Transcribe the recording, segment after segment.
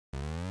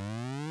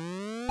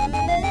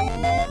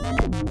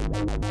Squirrels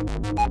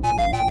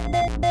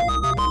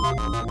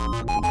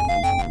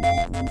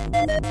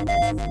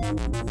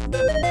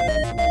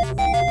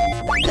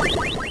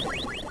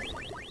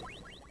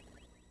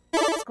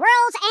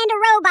and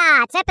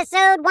Robots,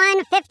 episode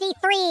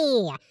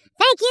 153.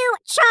 Thank you,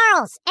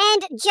 Charles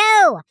and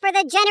Joe, for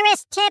the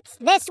generous tips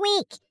this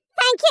week.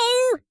 Thank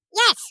you.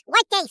 Yes,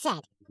 like they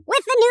said.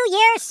 With the new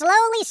year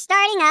slowly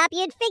starting up,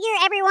 you'd figure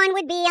everyone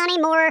would be on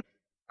a more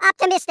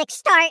optimistic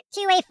start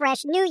to a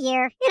fresh new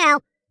year,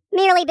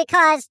 merely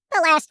because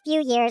the last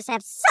few years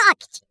have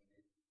sucked.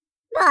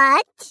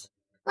 But,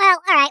 well,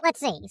 alright, let's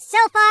see. So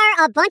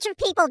far, a bunch of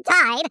people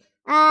died.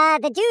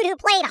 The dude who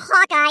played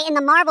Hawkeye in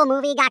the Marvel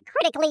movie got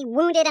critically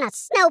wounded in a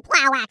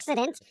snowplow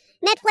accident.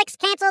 Netflix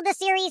canceled the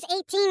series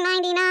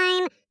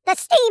 $18.99. The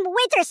Steam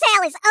winter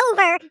sale is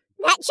over.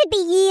 That should be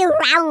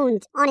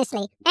year-round,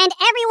 honestly. And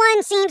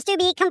everyone seems to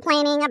be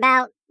complaining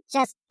about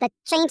just the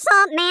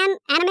Chainsaw Man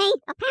anime,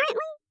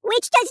 apparently,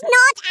 which does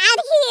not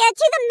adhere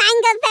to the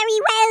manga very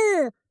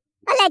well,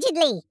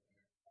 allegedly.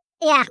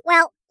 Yeah,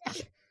 well,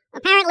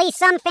 apparently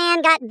some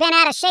fan got bent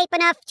out of shape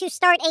enough to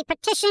start a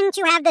petition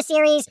to have the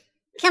series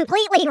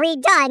completely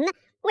redone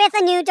with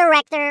a new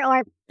director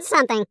or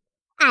something.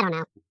 I don't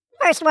know.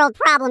 First world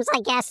problems,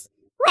 I guess.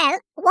 Well,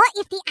 what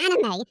if the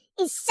anime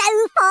is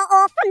so far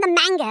off from the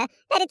manga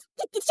that it's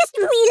just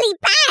really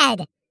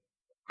bad?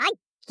 I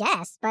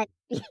guess, but,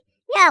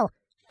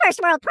 first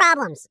world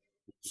problems.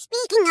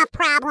 Speaking of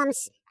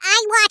problems,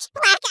 I watched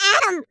Black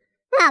Adam.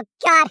 Oh,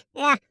 God,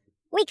 yeah.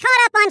 We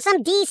caught up on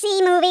some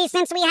DC movies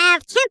since we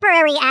have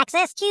temporary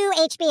access to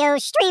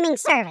HBO's streaming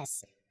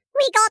service.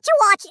 We got to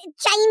watch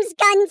James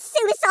Gunn's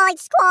Suicide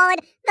Squad,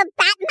 The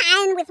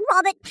Batman with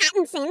Robert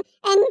Pattinson,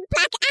 and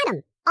Black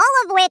Adam,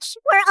 all of which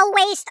were a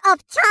waste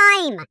of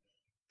time.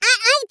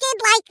 I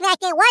did like that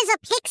there was a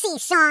Pixie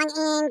song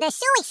in the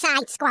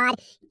Suicide Squad,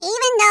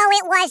 even though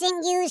it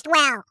wasn't used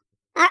well.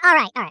 All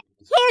right.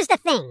 Here's the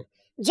thing.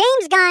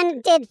 James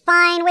Gunn did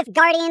fine with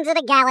Guardians of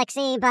the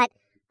Galaxy, but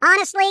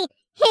honestly,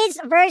 his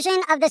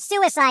version of the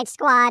Suicide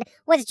Squad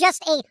was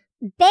just a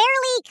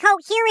barely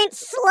coherent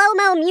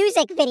slow-mo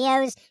music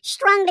videos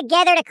strung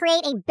together to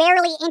create a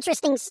barely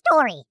interesting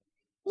story.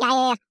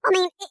 Yeah. I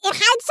mean, it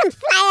had some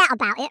flair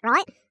about it,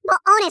 right? But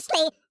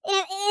honestly,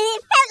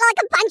 it felt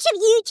like a bunch of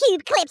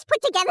YouTube clips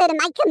put together to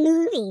make a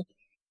movie.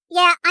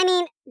 Yeah, I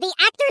mean, the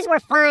actors were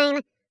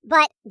fine,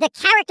 but the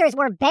characters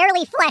were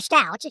barely fleshed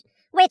out,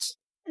 which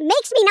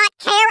makes me not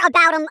care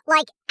about them,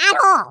 at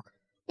all.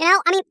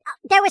 I mean,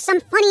 there were some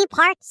funny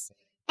parts,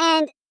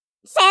 and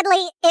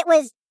sadly, it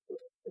was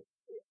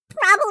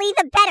probably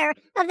the better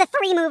of the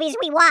three movies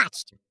we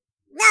watched.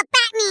 The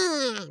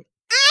Batman!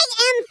 I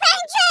am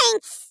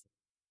vengeance!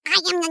 I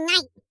am the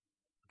knight.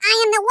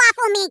 I am the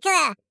waffle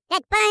maker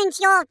that burns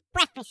your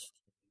breakfast.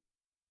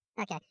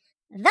 Okay.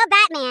 The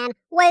Batman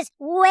was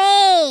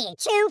way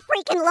too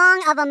freaking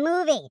long of a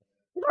movie.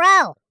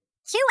 Bro,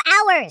 2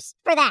 hours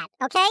for that,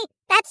 okay?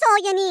 That's all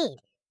you need.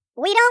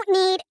 We don't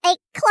need a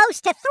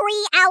close to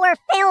 3-hour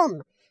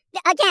film.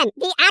 Again,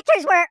 the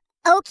actors were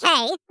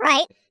okay,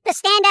 right? The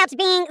standouts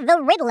being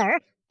the Riddler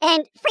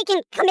and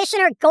freaking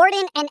Commissioner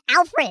Gordon and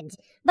Alfred.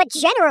 But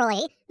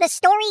generally, the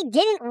story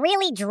didn't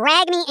really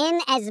drag me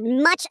in as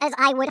much as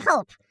I would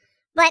hope.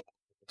 But,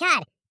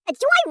 God,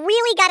 do I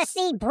really gotta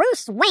see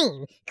Bruce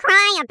Wayne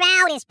cry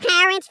about his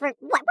parents for,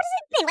 what has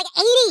it been,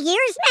 80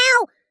 years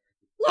now?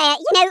 Yeah,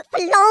 for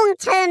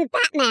long-term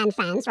Batman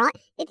fans, right?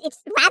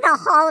 It's rather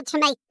hard to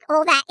make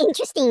all that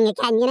interesting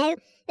again,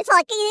 It's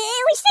like,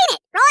 we've seen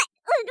it, right?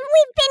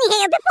 We've been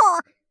here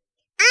before.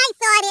 I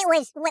thought it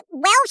was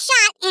well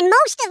shot, and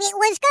most of it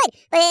was good,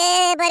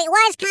 but it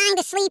was kind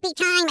of sleepy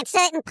time at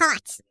certain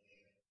parts.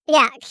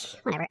 Yeah,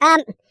 whatever.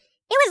 It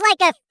was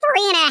like a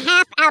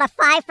 3.5 out of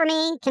 5 for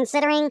me,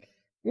 considering.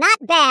 Not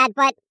bad,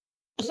 but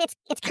it's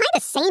kind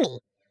of samey.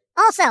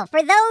 Also,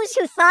 for those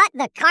who thought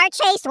the car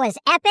chase was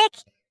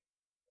epic,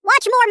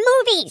 watch more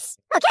movies,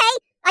 okay?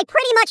 I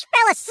pretty much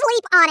fell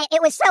asleep on it.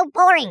 It was so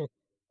boring.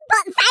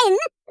 But then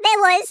there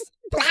was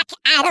Black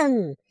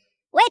Adam,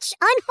 which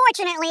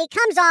unfortunately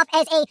comes off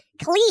as a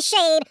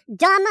cliched,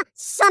 dumb,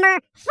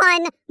 summer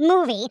fun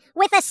movie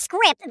with a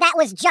script that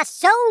was just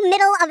so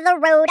middle of the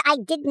road I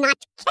did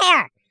not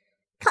care.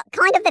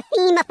 Kind of the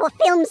theme for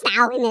films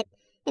now, isn't it?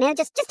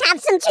 Just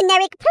have some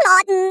generic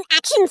plot and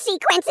action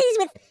sequences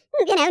with,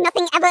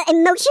 nothing ever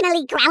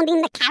emotionally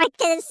grounding the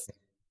characters.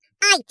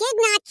 I did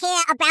not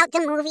care about the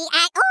movie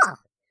at all.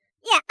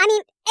 Yeah, I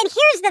mean, and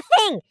here's the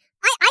thing.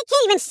 I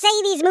can't even say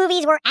these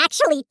movies were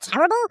actually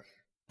terrible.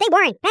 They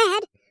weren't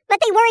bad, but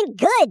they weren't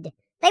good.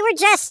 They were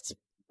just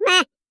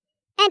meh.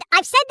 And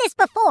I've said this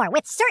before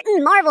with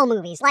certain Marvel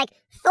movies like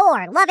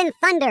Thor, Love and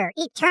Thunder,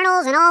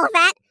 Eternals, and all of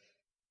that.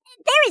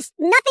 There is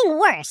nothing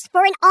worse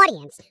for an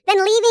audience than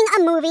leaving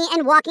a movie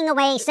and walking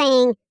away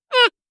saying,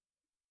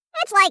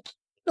 It's like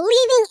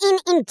leaving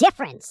in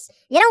indifference.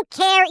 You don't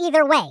care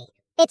either way.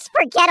 It's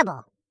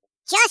forgettable.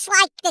 Just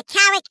like the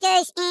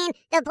characters in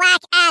the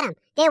Black Adam.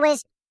 There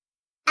was,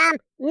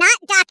 not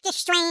Doctor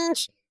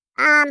Strange,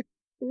 not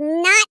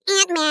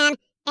Ant-Man,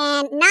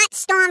 and not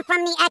Storm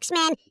from the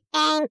X-Men,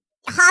 and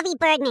Harvey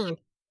Birdman.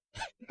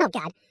 Oh,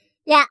 God.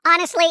 Yeah,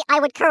 honestly, I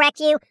would correct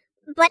you,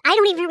 but I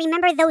don't even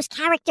remember those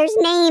characters'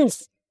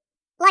 names.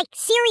 Like,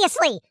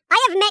 seriously,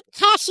 I have met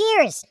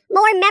cashiers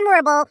more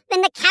memorable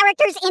than the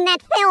characters in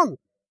that film.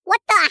 What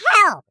the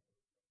hell?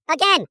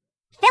 Again,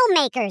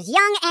 filmmakers,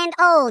 young and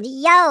old,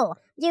 yo,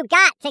 you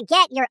got to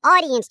get your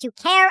audience to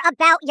care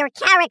about your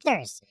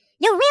characters.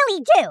 You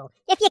really do.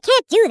 If you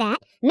can't do that,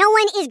 no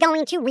one is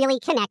going to really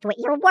connect with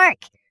your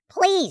work.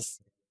 Please.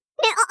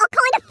 You know, I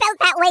kind of felt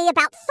that way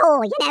about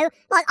Thor, you know?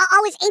 Like, I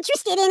was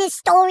interested in his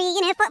story,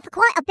 you know, for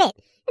quite a bit.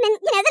 And then,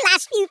 you know, the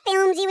last few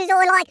films, he was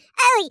all like,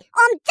 oh,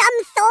 I'm dumb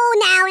Thor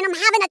now and I'm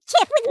having a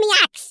tiff with me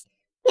axe.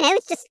 You know,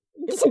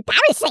 it's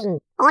embarrassing,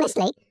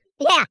 honestly.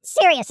 Yeah,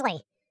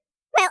 seriously.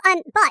 Well,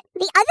 but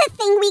the other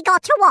thing we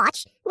got to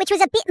watch, which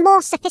was a bit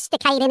more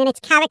sophisticated in its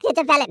character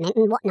development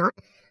and whatnot,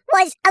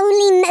 was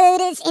Only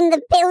Murders in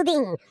the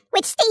Building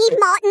with Steve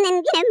Martin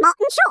and, you know,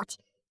 Martin Short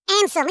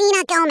and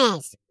Selena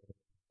Gomez.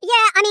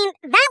 Yeah, I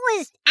mean, that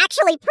was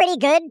actually pretty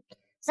good.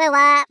 So,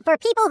 for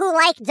people who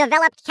like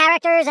developed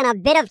characters and a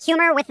bit of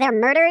humor with their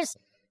murders,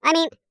 I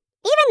mean,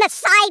 even the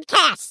side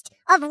cast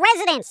of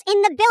residents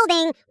in the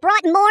building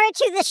brought more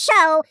to the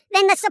show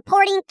than the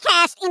supporting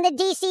cast in the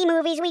DC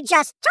movies we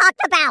just talked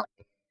about.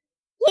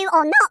 You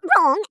are not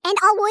wrong, and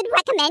I would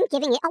recommend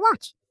giving it a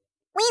watch.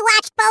 We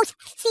watched both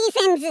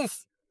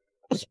seasons.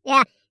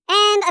 Yeah,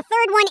 and a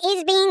third one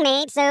is being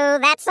made, so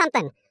that's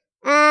something.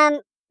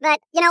 But,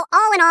 you know,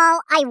 all in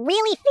all, I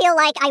really feel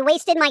like I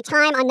wasted my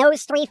time on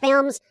those 3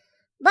 films,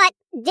 but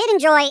did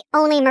enjoy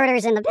Only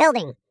Murders in the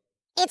Building.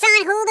 It's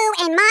on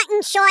Hulu, and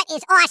Martin Short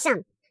is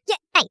awesome.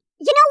 Hey,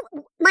 you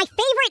know, my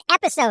favorite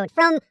episode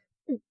from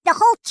the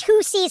whole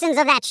 2 seasons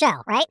of that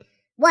show, right,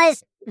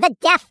 was the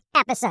deaf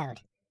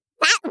episode.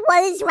 That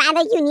was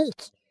rather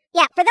unique.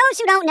 Yeah, for those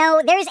who don't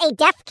know, there's a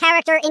deaf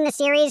character in the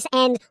series,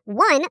 and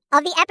one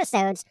of the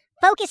episodes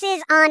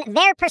focuses on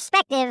their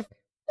perspective,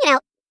 you know,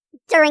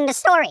 during the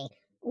story,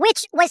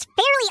 which was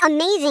fairly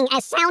amazing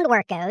as sound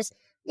work goes.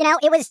 You know,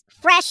 it was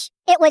fresh,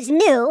 it was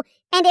new,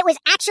 and it was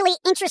actually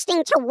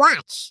interesting to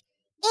watch.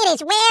 It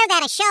is rare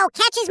that a show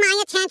catches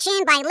my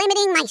attention by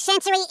limiting my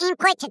sensory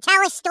input to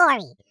tell a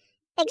story.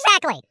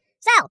 Exactly.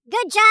 So,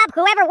 good job,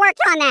 whoever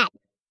worked on that.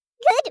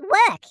 Good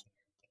work.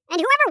 And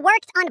whoever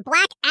worked on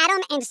Black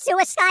Adam and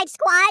Suicide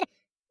Squad,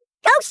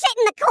 go sit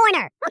in the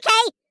corner,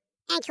 okay?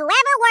 And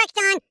whoever worked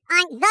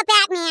on The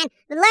Batman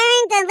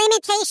learned the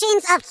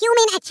limitations of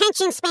human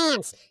attention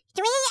spans.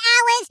 3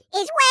 hours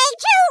is way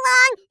too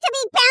long to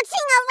be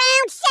bouncing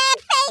around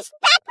sad-faced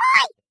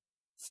Batboy!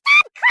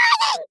 Stop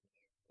crying!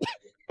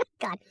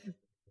 God.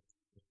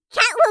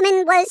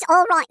 Catwoman was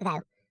alright,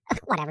 though.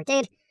 Whatever,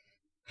 dude.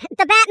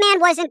 The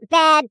Batman wasn't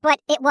bad, but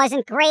it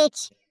wasn't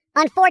great.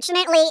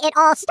 Unfortunately, it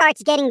all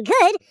starts getting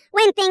good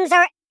when things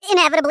are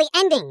inevitably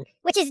ending,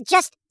 which is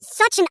just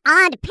such an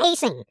odd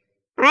pacing.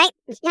 Alright?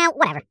 You know,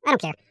 whatever. I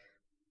don't care.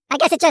 I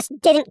guess it just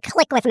didn't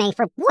click with me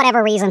for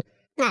whatever reason.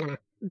 I don't know.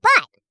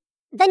 But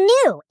the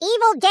new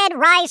Evil Dead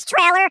Rise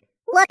trailer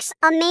looks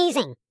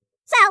amazing.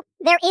 So,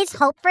 there is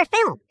hope for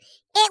film.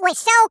 It was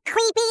so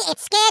creepy, it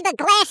scared the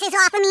glasses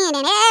off of me and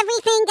then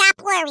everything got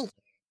blurry.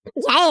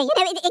 Yeah, you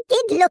know, it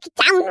did look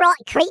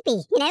downright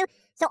creepy, you know?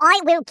 So I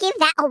will give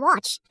that a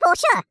watch, for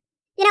sure.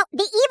 You know,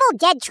 the Evil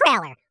Dead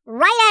trailer,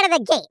 right out of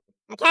the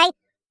gate, okay?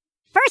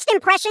 First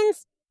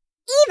impressions,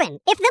 even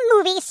if the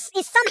movie is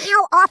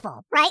somehow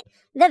awful, right?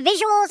 The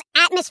visuals,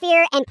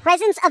 atmosphere, and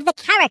presence of the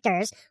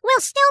characters will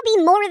still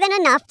be more than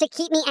enough to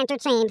keep me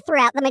entertained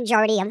throughout the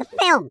majority of the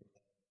film.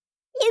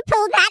 You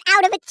pulled that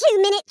out of a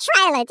 2-minute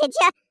trailer, did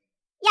ya?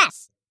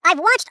 Yes, I've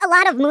watched a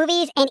lot of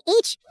movies, and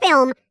each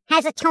film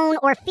has a tone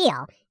or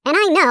feel, and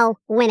I know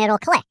when it'll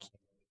click.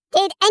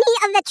 Did any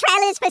of the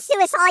trailers for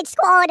Suicide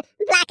Squad,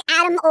 Black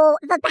Adam, or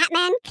The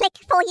Batman click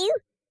for you?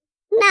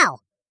 No.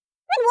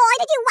 Then why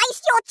did you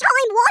waste your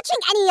time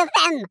watching any of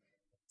them?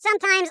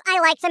 Sometimes I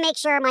like to make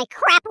sure my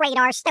crap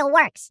radar still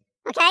works,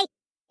 okay?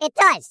 It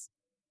does.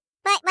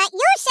 But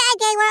you said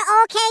they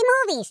were okay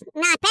movies.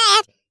 Not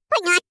bad, but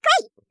not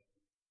great.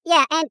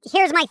 Yeah, and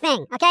here's my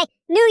thing, okay?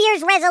 New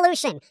Year's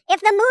resolution.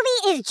 If the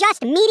movie is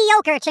just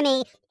mediocre to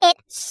me, it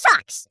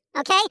sucks,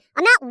 okay?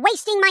 I'm not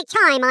wasting my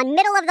time on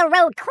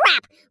middle-of-the-road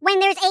crap when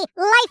there's a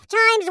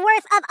lifetime's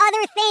worth of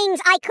other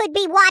things I could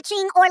be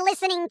watching or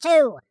listening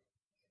to.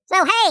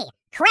 So hey,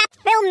 crap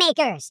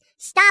filmmakers,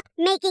 stop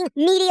making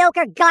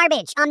mediocre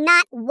garbage. I'm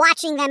not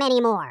watching them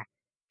anymore.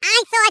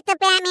 I thought The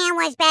Batman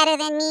was better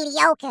than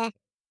mediocre.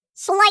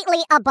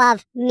 Slightly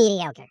above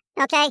mediocre,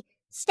 okay?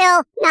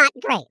 Still not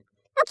great.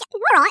 Okay,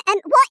 alright,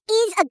 and what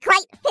is a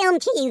great film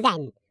to you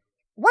then?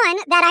 One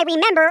that I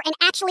remember and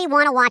actually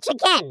want to watch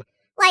again.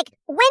 Like,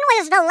 when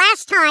was the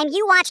last time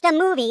you watched a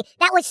movie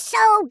that was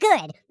so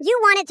good you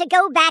wanted to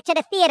go back to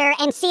the theater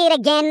and see it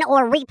again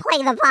or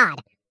replay the VOD?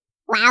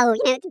 Wow,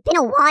 you know, it's been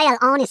a while,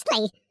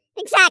 honestly.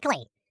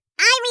 Exactly.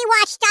 I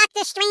rewatched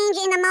Doctor Strange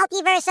in the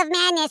Multiverse of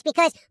Madness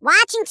because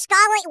watching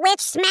Scarlet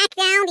Witch smack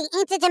down the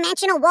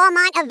interdimensional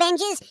Walmart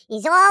Avengers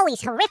is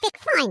always horrific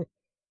fun.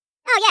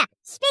 Oh yeah,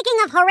 speaking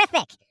of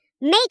horrific,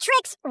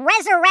 Matrix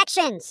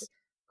Resurrections.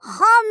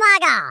 Oh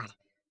my God.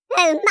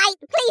 Oh,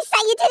 mate, please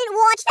say you didn't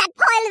watch that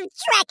pile of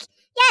dreck.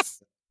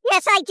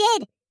 Yes, I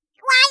did.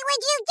 Why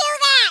would you do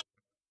that?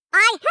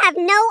 I have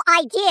no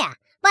idea.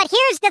 But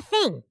here's the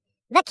thing.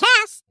 The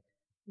cast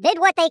did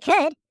what they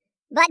could.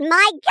 But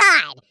my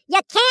God, you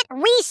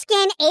can't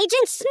reskin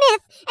Agent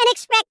Smith and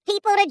expect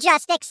people to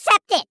just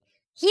accept it.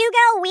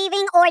 Hugo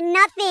Weaving or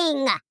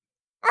nothing.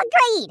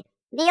 Agreed.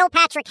 Neil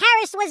Patrick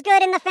Harris was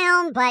good in the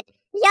film, but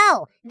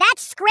yo, that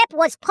script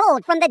was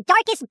pulled from the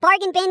darkest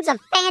bargain bins of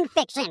fan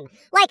fiction.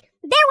 Like,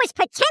 there was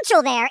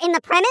potential there in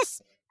the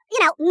premise,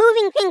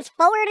 moving things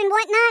forward and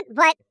whatnot,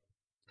 but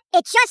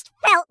it just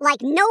felt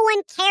like no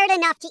one cared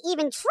enough to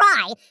even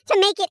try to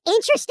make it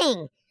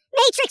interesting.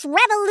 Matrix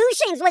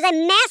Revolutions was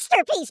a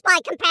masterpiece by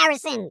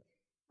comparison.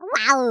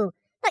 Wow.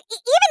 But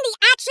even the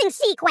action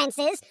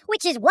sequences,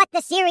 which is what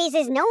the series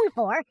is known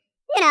for,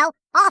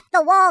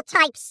 off-the-wall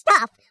type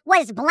stuff,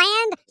 was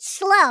bland,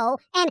 slow,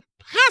 and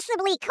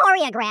passably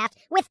choreographed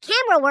with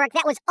camera work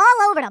that was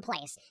all over the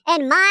place.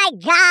 And my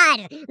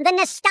God, the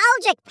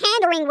nostalgic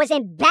pandering was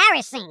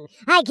embarrassing.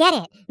 I get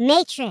it.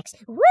 Matrix.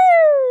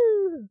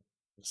 Woo!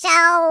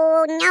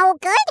 So, no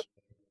good?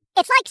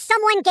 It's like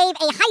someone gave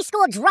a high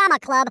school drama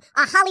club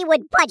a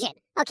Hollywood budget,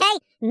 okay?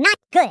 Not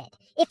good.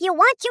 If you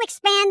want to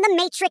expand the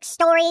Matrix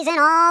stories and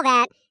all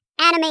that,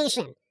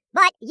 animation.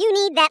 But you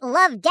need that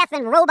love, death,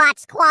 and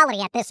robots quality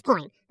at this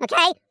point,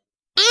 okay?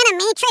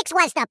 Animatrix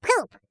was the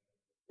poop.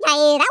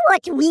 Yeah, that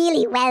worked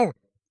really well.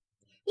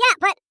 Yeah,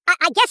 but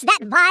I guess that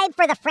vibe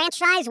for the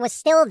franchise was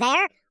still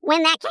there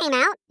when that came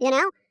out,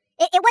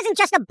 It wasn't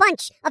just a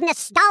bunch of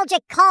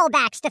nostalgic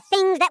callbacks to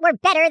things that were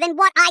better than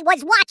what I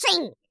was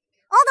watching.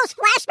 All those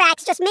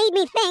flashbacks just made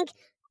me think,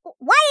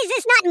 why is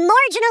this not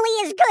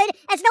marginally as good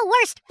as the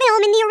worst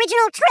film in the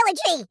original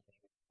trilogy?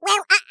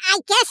 Well, I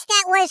guess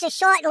that was a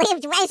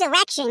short-lived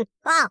resurrection.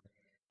 Oh,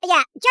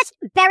 yeah, just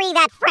bury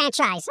that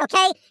franchise,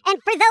 okay?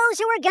 And for those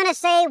who are gonna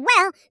say,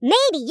 well,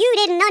 maybe you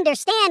didn't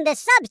understand the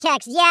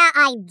subtext, yeah,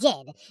 I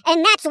did.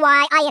 And that's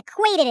why I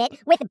equated it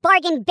with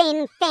bargain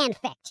bin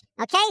fanfic,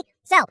 okay?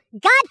 So,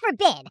 God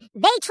forbid,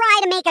 they try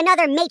to make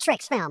another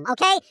Matrix film,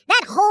 okay?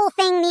 That whole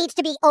thing needs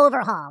to be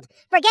overhauled.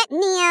 Forget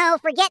Neo,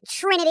 forget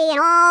Trinity and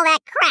all that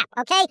crap,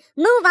 okay?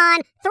 Move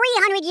on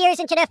 300 years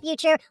into the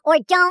future or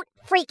don't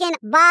freaking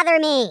bother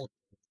me.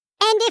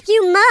 And if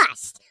you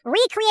must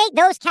recreate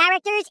those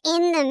characters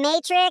in the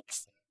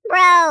Matrix,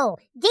 bro,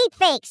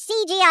 deepfake,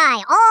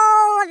 CGI,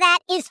 all of that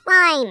is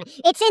fine.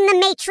 It's in the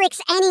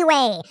Matrix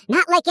anyway.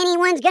 Not like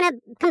anyone's gonna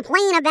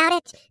complain about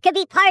it. Could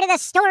be part of the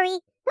story,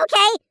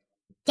 okay?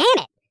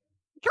 Damn it.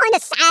 Kind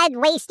of sad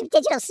waste of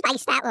digital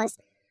spice that was.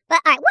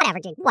 But alright, whatever,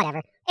 dude,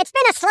 whatever. It's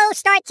been a slow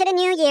start to the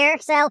new year,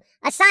 so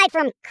aside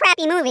from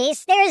crappy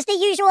movies, there's the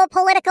usual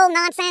political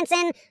nonsense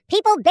and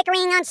people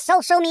bickering on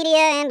social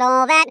media and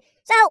all that.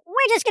 So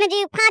we're just gonna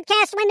do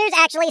podcasts when there's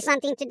actually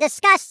something to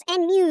discuss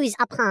and muse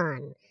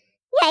upon.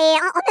 Yeah,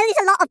 I know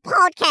there's a lot of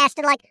podcasts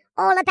that are like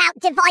all about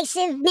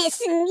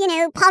divisiveness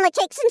and,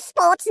 politics and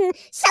sports and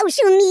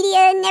social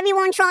media and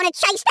everyone trying to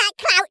chase that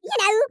clout,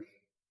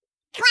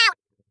 Clout!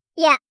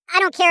 Yeah, I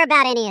don't care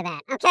about any of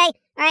that, okay?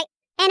 Alright?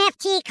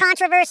 NFT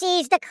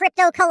controversies, the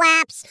crypto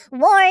collapse,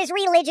 wars,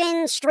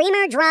 religion,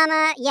 streamer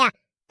drama, yeah.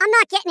 I'm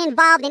not getting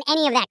involved in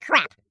any of that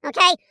crap,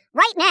 okay?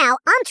 Right now,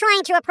 I'm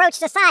trying to approach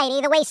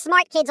society the way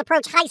smart kids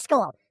approach high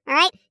school,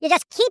 alright? You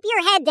just keep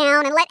your head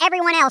down and let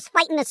everyone else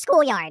fight in the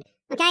schoolyard,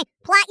 okay?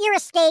 Plot your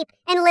escape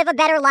and live a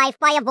better life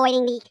by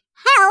avoiding the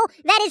hell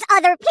that is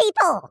other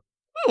people.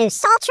 Oh,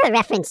 Saltra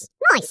reference.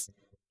 Nice.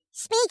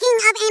 Speaking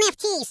of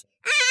NFTs,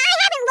 I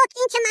haven't looked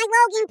into my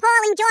Logan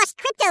Paul endorsed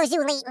crypto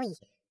zoo lately.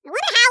 I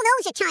wonder how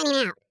those are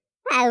turning out.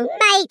 Oh,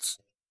 mate.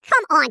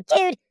 Come on,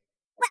 dude.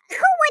 Well,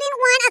 who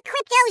wouldn't want a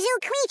crypto zoo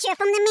creature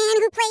from the man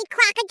who played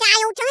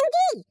Crocodile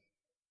Dundee?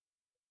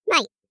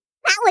 Mate,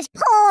 that was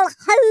Paul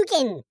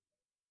Hogan.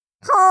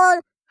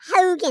 Paul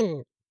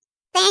Hogan.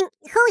 Then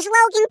who's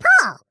Logan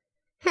Paul?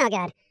 Oh,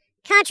 God.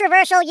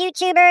 Controversial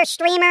YouTuber,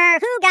 streamer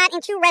who got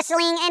into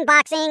wrestling and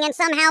boxing and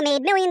somehow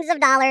made millions of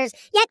dollars,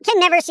 yet can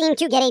never seem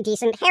to get a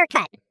decent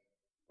haircut.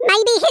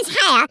 Maybe his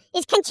hair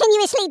is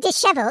continuously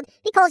disheveled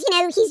because,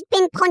 he's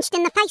been punched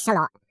in the face a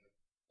lot.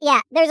 Yeah,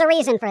 there's a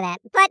reason for that.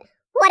 But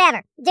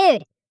whatever.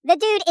 Dude, the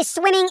dude is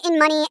swimming in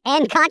money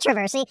and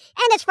controversy,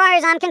 and as far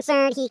as I'm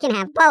concerned, he can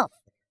have both.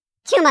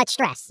 Too much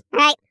stress,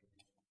 right?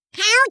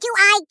 How do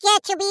I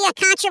get to be a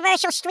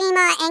controversial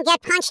streamer and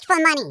get punched for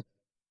money?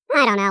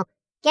 I don't know.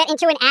 Get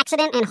into an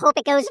accident and hope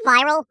it goes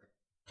viral?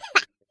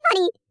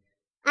 Funny.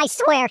 I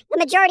swear, the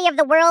majority of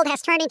the world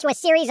has turned into a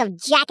series of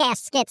jackass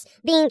skits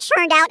being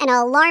churned out at an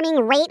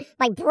alarming rate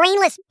by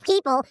brainless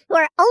people who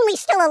are only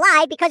still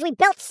alive because we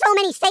built so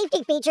many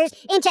safety features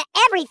into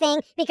everything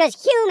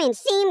because humans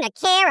seem to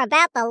care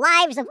about the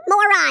lives of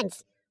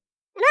morons.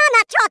 And I'm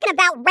not talking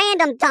about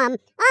random dumb.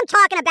 I'm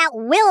talking about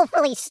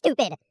willfully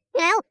stupid.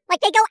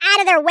 Like they go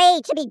out of their way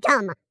to be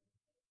dumb.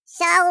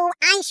 So,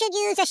 I should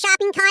use a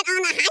shopping cart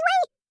on the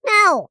highway?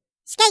 No.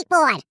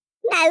 Skateboard?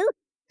 No.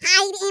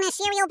 Hide in a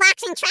cereal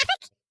box in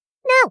traffic?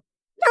 No.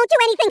 Don't do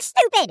anything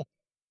stupid.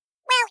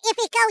 Well, if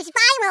it goes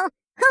viral,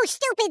 who's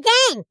stupid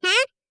then,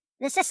 huh?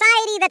 The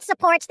society that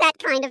supports that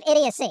kind of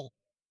idiocy.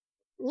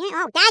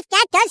 Yeah,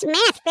 that does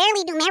math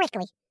fairly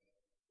numerically.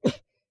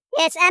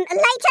 Yes,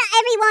 later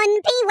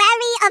everyone, be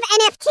wary of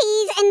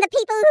NFTs and the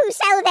people who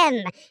sell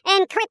them,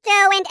 and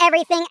crypto and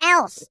everything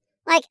else.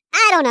 Like,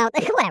 I don't know,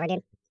 whatever,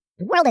 dude.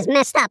 The world is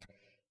messed up.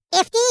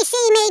 If DC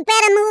made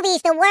better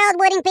movies, the world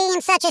wouldn't be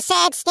in such a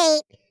sad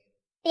state.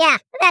 Yeah,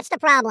 that's the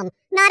problem.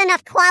 Not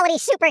enough quality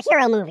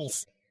superhero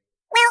movies.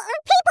 Well,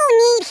 people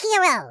need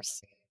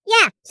heroes.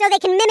 Yeah, so they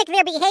can mimic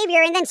their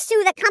behavior and then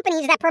sue the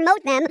companies that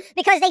promote them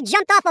because they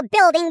jumped off a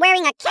building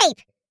wearing a cape.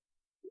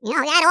 You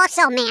know, that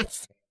also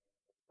maths.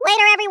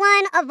 Later,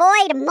 everyone,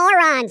 avoid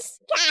morons.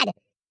 God.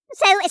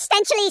 So,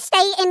 essentially,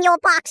 stay in your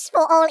box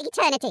for all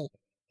eternity.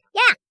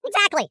 Yeah,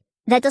 exactly.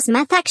 That does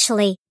math,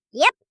 actually.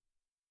 Yep.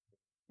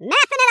 Mathing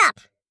it up.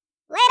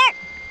 Later.